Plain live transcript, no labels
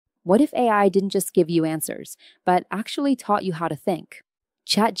What if AI didn't just give you answers, but actually taught you how to think?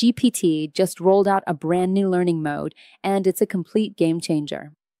 ChatGPT just rolled out a brand new learning mode, and it's a complete game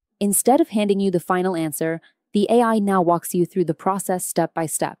changer. Instead of handing you the final answer, the AI now walks you through the process step by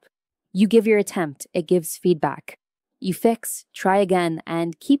step. You give your attempt, it gives feedback. You fix, try again,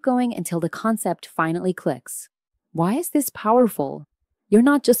 and keep going until the concept finally clicks. Why is this powerful? You're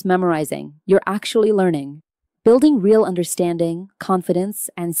not just memorizing, you're actually learning, building real understanding, confidence,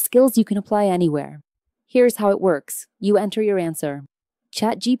 and skills you can apply anywhere. Here's how it works. You enter your answer.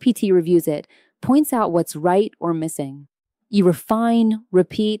 ChatGPT reviews it, points out what's right or missing. You refine,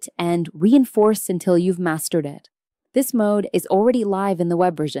 repeat, and reinforce until you've mastered it. This mode is already live in the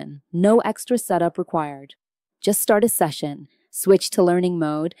web version, no extra setup required. Just start a session, switch to learning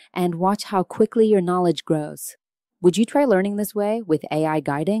mode, and watch how quickly your knowledge grows. Would you try learning this way with AI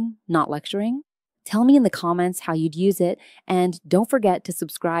guiding, not lecturing? Tell me in the comments how you'd use it, and don't forget to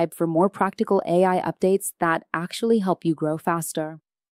subscribe for more practical AI updates that actually help you grow faster.